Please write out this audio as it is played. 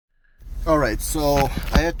Alright, so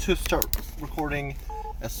I had to start recording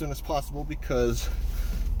as soon as possible because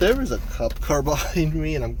there is a cop car behind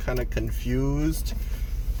me and I'm kind of confused.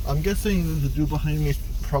 I'm guessing the dude behind me is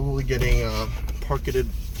probably getting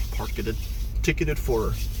ticketed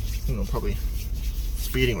for, probably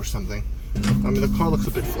speeding or something. I mean, the car looks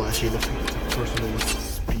a bit flashy, looks like it's a person with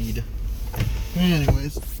speed.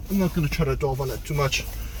 Anyways, I'm not going to try to delve on that too much.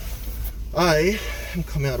 I am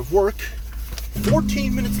coming out of work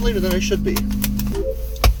 14 minutes later than I should be.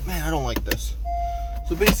 Man, I don't like this.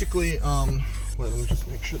 So basically, wait, let me just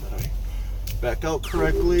make sure that I back out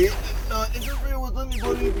correctly. Not interfere with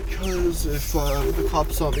anybody, because if the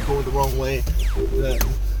cops saw me going the wrong way, then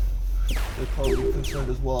they'd probably be concerned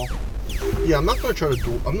as well. Yeah, I'm not gonna try to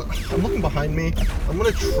do. I'm looking behind me. I'm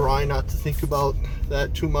gonna try not to think about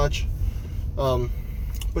that too much.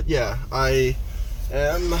 But yeah, I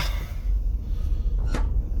am.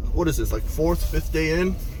 What is this, like 5th day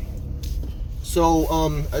in? So,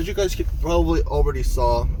 as you guys probably already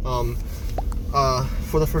saw,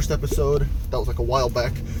 for the first episode, that was like a while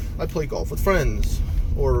back, I played golf with friends,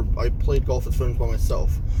 or I played golf with friends by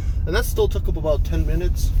myself, and that still took up about 10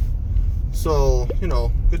 minutes, so,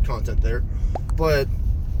 good content there. But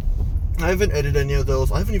I haven't edited any of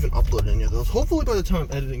those. I haven't even uploaded any of those. Hopefully by the time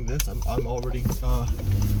I'm editing this, I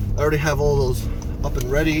already have all those up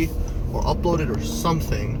and ready, or uploaded or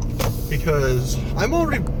something, because I'm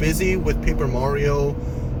already busy with Paper Mario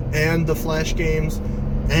and the Flash games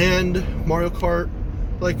and Mario Kart.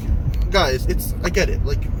 Like, guys, I get it.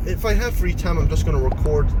 Like, if I have free time, I'm just gonna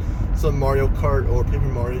record some Mario Kart or Paper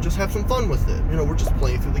Mario, just have some fun with it. We're just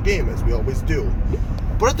playing through the game as we always do.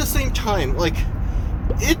 But at the same time, like,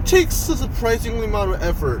 it takes a surprisingly amount of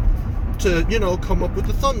effort to, come up with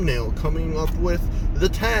the thumbnail, coming up with the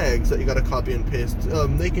tags that you gotta copy and paste,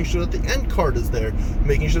 making sure that the end card is there,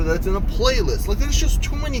 making sure that it's in a playlist. Like, there's just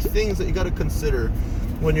too many things that you gotta consider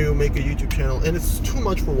when you make a YouTube channel, and it's too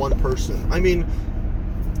much for one person. I mean,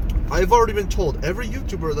 I've already been told every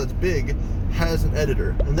YouTuber that's big has an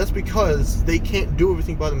editor, and that's because they can't do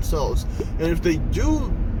everything by themselves. And if they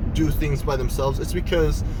do things by themselves, it's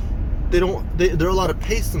because they're allowed to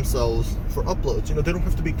pace themselves for uploads. They don't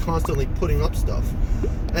have to be constantly putting up stuff.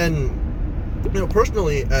 And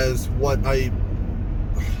personally, as what I'm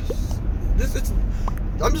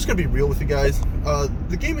just gonna be real with you guys.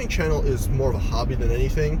 The gaming channel is more of a hobby than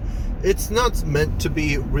anything. It's not meant to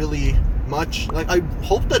be really much. Like, I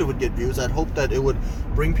hope that it would get views. I'd hope that it would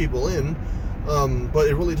bring people in, but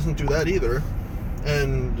it really doesn't do that either.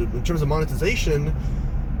 And in terms of monetization,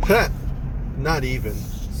 not even.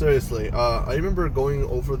 Seriously, I remember going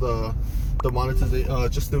over the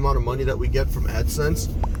monetization, just the amount of money that we get from AdSense,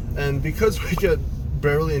 and because we get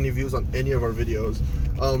barely any views on any of our videos,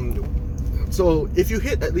 so if you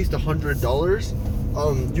hit at least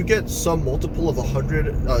 $100, you get some multiple of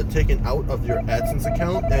 100 taken out of your AdSense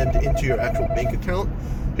account and into your actual bank account.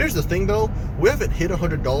 Here's the thing though, we haven't hit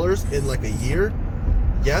 $100 in like a year.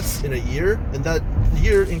 Yes, in a year, and that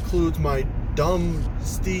year includes my dumb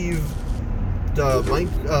Steve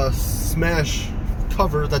Smash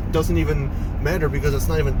cover that doesn't even matter because it's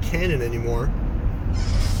not even canon anymore.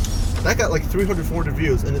 That got like 300, 400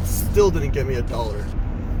 views, and it still didn't get me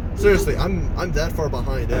 $1. Seriously, I'm that far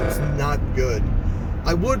behind, and it's not good.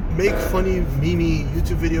 I would make funny, memey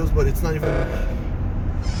YouTube videos, but it's not even.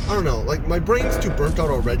 I don't know. Like, my brain's too burnt out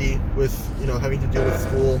already with having to deal with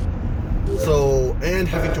school, and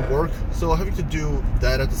having to work. So having to do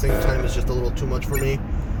that at the same time is just a little too much for me.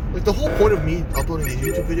 Like, the whole point of me uploading these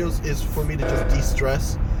YouTube videos is for me to just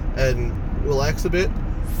de-stress and relax a bit.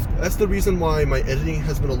 That's the reason why my editing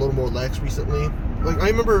has been a little more lax recently. Like, I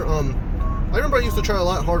remember I used to try a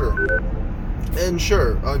lot harder. And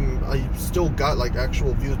sure, I still got like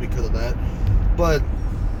actual views because of that. But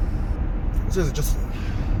just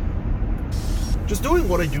doing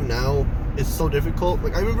what I do now is so difficult.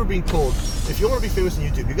 Like, I remember being told, if you want to be famous on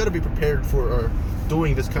YouTube, you got to be prepared for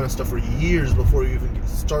doing this kind of stuff for years before you even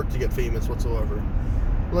start to get famous whatsoever.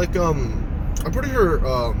 Like, I'm pretty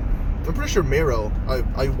sure Mero,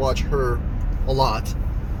 I watch her a lot.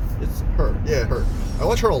 It's her, yeah, her. I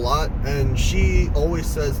watch her a lot, and she always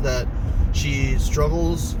says that she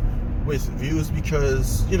struggles with views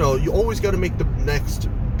because, you always got to make the next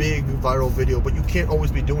big viral video, but you can't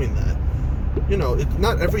always be doing that.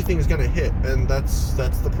 Not everything is gonna hit, and that's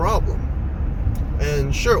the problem.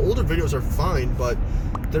 And sure, older videos are fine, but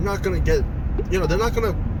they're not gonna get, they're not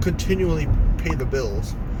gonna continually pay the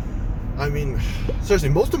bills. I mean, seriously,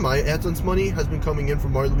 most of my AdSense money has been coming in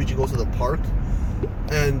from Mario Luigi Goes to the Park.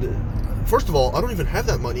 And first of all, I don't even have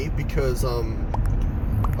that money because, oh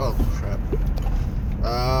crap.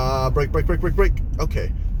 Break.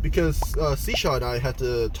 Okay. because Seashaw and I had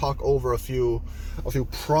to talk over a few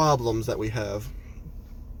problems that we have.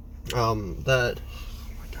 That, oh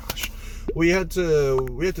my gosh, we had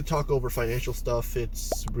to talk over financial stuff.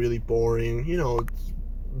 It's really boring,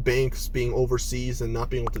 banks being overseas and not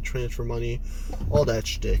being able to transfer money, all that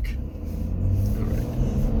shtick. All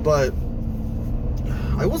right, but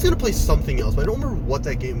I was gonna play something else, but I don't remember what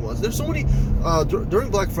that game was. There's so many. During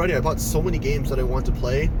Black Friday, I bought so many games that I want to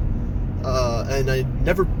play, and I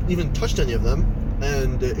never even touched any of them.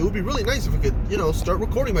 And it would be really nice if I could, start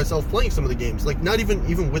recording myself playing some of the games. Like not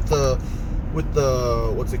even with the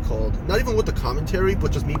what's it called? Not even with the commentary,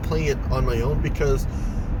 but just me playing it on my own. Because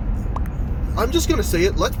I'm just gonna say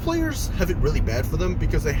it. Let's players have it really bad for them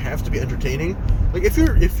because they have to be entertaining. Like if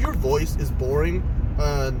your voice is boring.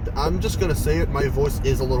 And I'm just gonna say it, my voice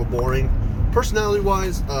is a little boring.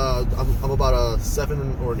 Personality-wise, I'm about a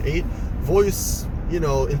 7 or an 8. Voice,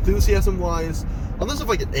 enthusiasm-wise, unless if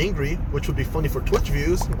I get angry, which would be funny for Twitch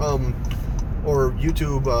views, or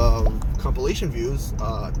YouTube compilation views,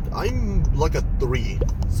 I'm like a 3.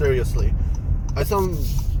 Seriously, I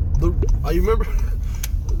remember.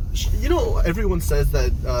 Everyone says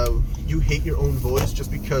that you hate your own voice just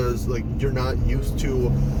because you're not used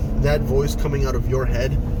to that voice coming out of your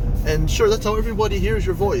head. And sure, that's how everybody hears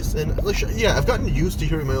your voice. And yeah, I've gotten used to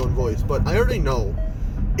hearing my own voice, but I already know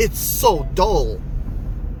it's so dull.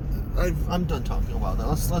 I'm done talking about that.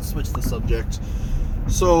 Let's switch the subject.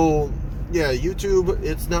 So yeah, YouTube.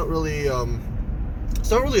 It's not really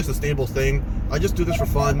a sustainable thing. I just do this for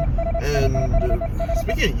fun. And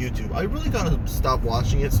speaking of YouTube, I really gotta stop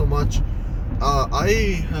watching it so much.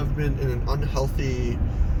 I have been in an unhealthy,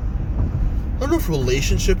 I don't know if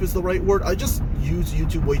relationship is the right word. I just use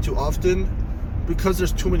YouTube way too often because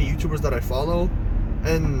there's too many YouTubers that I follow.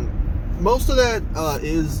 And most of that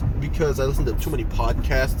is because I listen to too many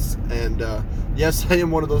podcasts. And yes, I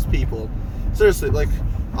am one of those people. Seriously, a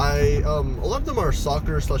lot of them are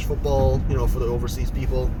soccer/football, for the overseas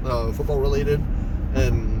people, football related,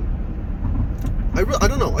 and I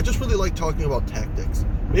don't know. I just really like talking about tactics.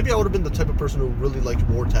 Maybe I would have been the type of person who really liked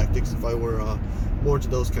war tactics if I were more into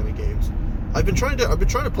those kind of games. I've been trying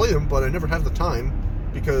to play them, but I never have the time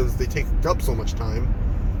because they take up so much time.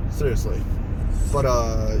 Seriously, but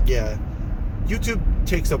yeah, YouTube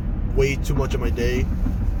takes up way too much of my day.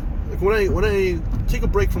 Like when I take a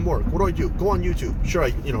break from work, what do? Go on YouTube. Sure,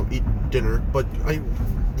 I eat dinner, but I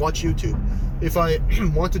watch YouTube. If I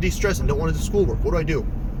want to de-stress and don't want to do schoolwork, what do?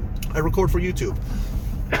 I record for YouTube.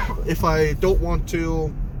 If I don't want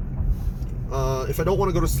to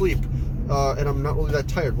go to sleep and I'm not really that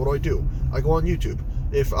tired, what do? I go on YouTube.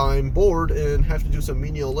 If I'm bored and have to do some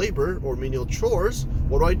menial labor or menial chores,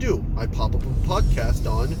 what do? I pop up a podcast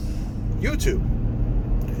on YouTube.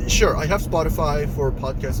 Sure, I have Spotify for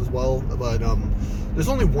podcasts as well, but there's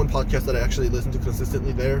only one podcast that I actually listen to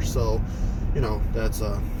consistently there, so that's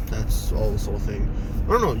all this whole thing.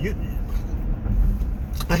 I don't know.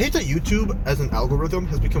 I hate that YouTube as an algorithm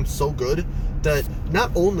has become so good that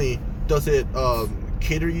not only does it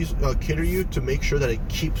cater you to make sure that it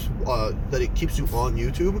keeps you on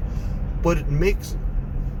YouTube, but it makes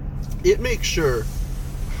sure,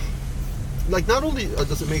 not only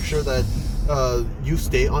does it make sure that you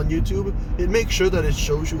stay on YouTube, it makes sure that it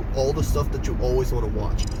shows you all the stuff that you always want to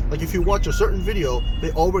watch. Like if you watch a certain video,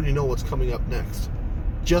 they already know what's coming up next,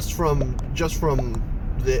 just from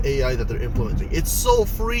the AI that they're implementing. It's so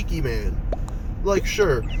freaky, man.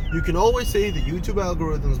 Sure, you can always say the YouTube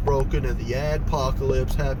algorithm's broken and the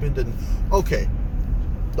adpocalypse happened, and okay,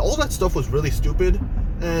 all that stuff was really stupid.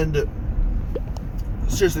 And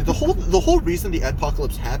seriously, the whole reason the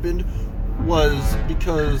adpocalypse happened was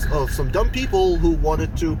because of some dumb people who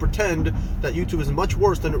wanted to pretend that YouTube is much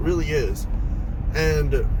worse than it really is.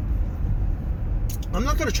 And I'm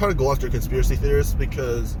not going to try to go after conspiracy theorists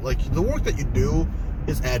because the work that you do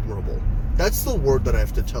is admirable. That's the word that I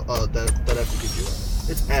have to tell that I have to give you.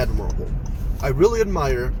 It's admirable. I really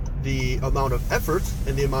admire the amount of effort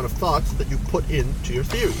and the amount of thought that you put into your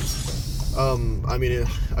theories. I mean,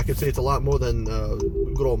 I could say it's a lot more than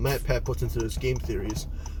good old Matt Pat puts into his game theories.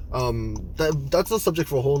 That's a subject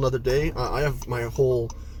for a whole nother day. I have my whole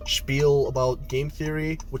spiel about game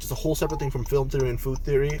theory, which is a whole separate thing from film theory and food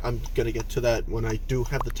theory. I'm gonna get to that when I do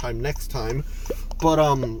have the time next time. But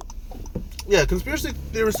yeah, conspiracy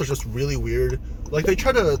theorists are just really weird. They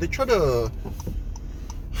try to.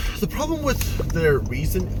 The problem with their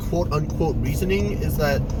quote unquote reasoning, is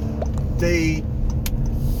that they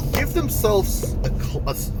give themselves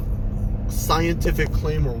a scientific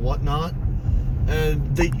claim or whatnot,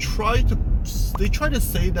 and they try to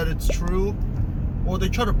say that it's true, or they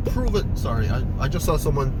try to prove it. Sorry, I just saw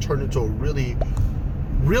someone turn into a really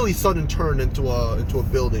really sudden turn into a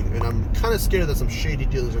building, and I'm kind of scared that some shady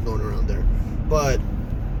dealers are going around there. But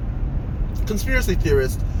conspiracy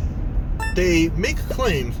theorists, they make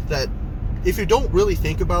claims that if you don't really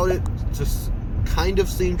think about it, just kind of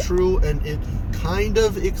seem true, and it kind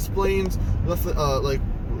of explains like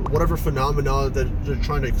whatever phenomena that they're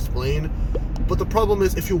trying to explain. But the problem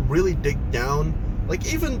is, if you really dig down,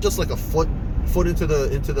 like even just like a foot into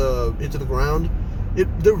the ground,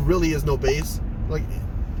 there really is no base. Like,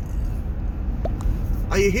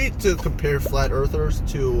 I hate to compare flat earthers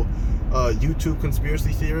to YouTube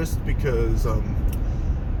conspiracy theorists, because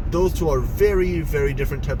those two are very, very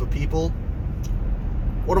different type of people.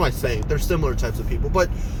 What am I saying? They're similar types of people, but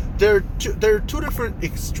they're two different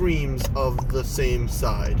extremes of the same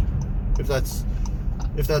side, if that's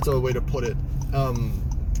a way to put it.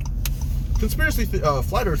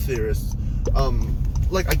 Flat earth theorists,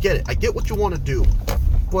 like, I get it. I get what you want to do,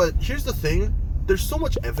 but here's the thing. There's so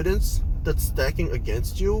much evidence that's stacking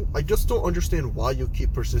against you. I just don't understand why you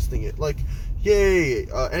keep persisting it. Like, yay,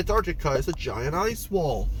 Antarctica is a giant ice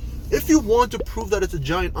wall. If you want to prove that it's a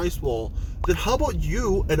giant ice wall, then how about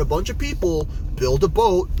you and a bunch of people build a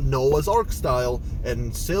boat, Noah's Ark style,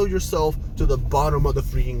 and sail yourself to the bottom of the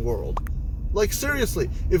freaking world? Like, seriously,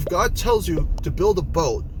 if God tells you to build a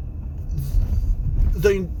boat,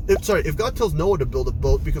 if God tells Noah to build a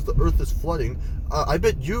boat because the earth is flooding, I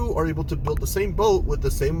bet you are able to build the same boat with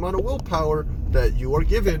the same amount of willpower that you are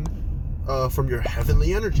given from your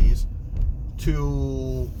heavenly energies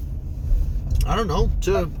to, I don't know,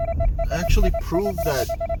 to actually prove that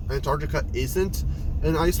Antarctica isn't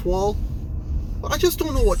an ice wall. I just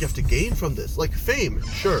don't know what you have to gain from this. Like, fame,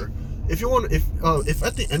 sure. If you want, if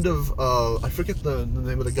at the end of, I forget the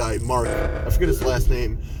name of the guy, Mark, I forget his last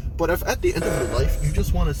name, but if at the end of your life you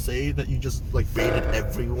just want to say that you just, like, baited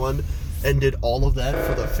everyone and did all of that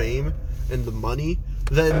for the fame and the money,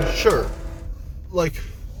 then sure, like,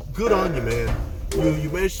 good on you, man. You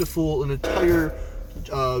managed to fool an entire,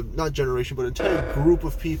 not generation, but entire group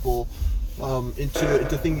of people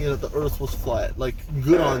into thinking that the earth was flat. Like,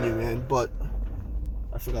 good on you, man. But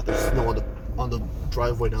I forgot there's snow on the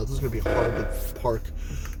driveway now. This is gonna be hard to park.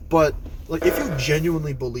 But, like, if you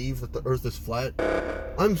genuinely believe that the earth is flat,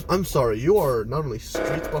 I'm sorry, you are not only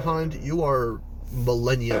streets behind, you are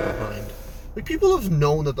millennia behind. Like, people have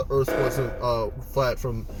known that the earth wasn't flat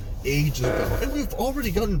from ages ago, and we've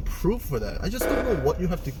already gotten proof for that. I just don't know what you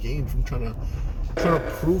have to gain from trying to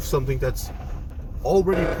prove something that's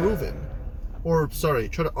already proven. Or, sorry,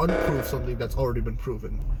 try to unprove something that's already been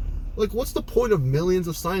proven. Like, what's the point of millions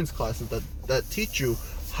of science classes that teach you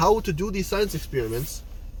how to do these science experiments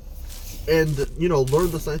and, you know,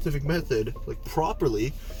 learn the scientific method, like,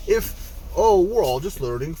 properly, if, oh, we're all just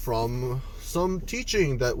learning from some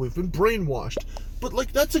teaching that we've been brainwashed? But,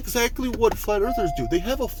 like, that's exactly what flat earthers do. They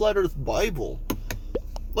have a flat earth Bible.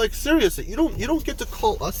 Like, seriously, you don't get to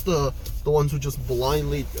call us the ones who just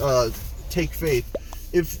blindly take faith,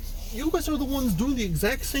 if you guys are the ones doing the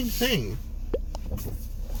exact same thing.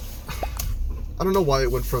 I don't know why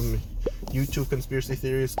it went from YouTube conspiracy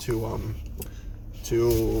theories to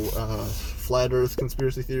flat earth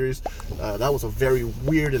conspiracy theories. That was a very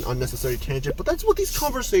weird and unnecessary tangent, but that's what these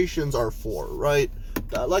conversations are for, right?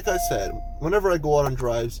 Like I said, whenever I go out on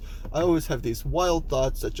drives, I always have these wild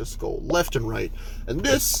thoughts that just go left and right, and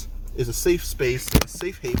this is a safe space, a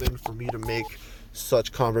safe haven for me to make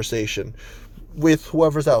such conversation with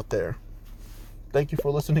whoever's out there. Thank you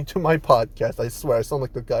for listening to my podcast. I swear, I sound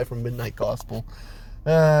like the guy from Midnight Gospel.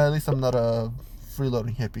 At least I'm not a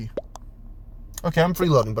freeloading hippie. Okay, I'm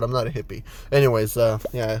freeloading, but I'm not a hippie. Anyways,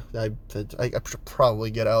 yeah, I should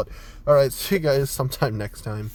probably get out. Alright, see you guys sometime next time.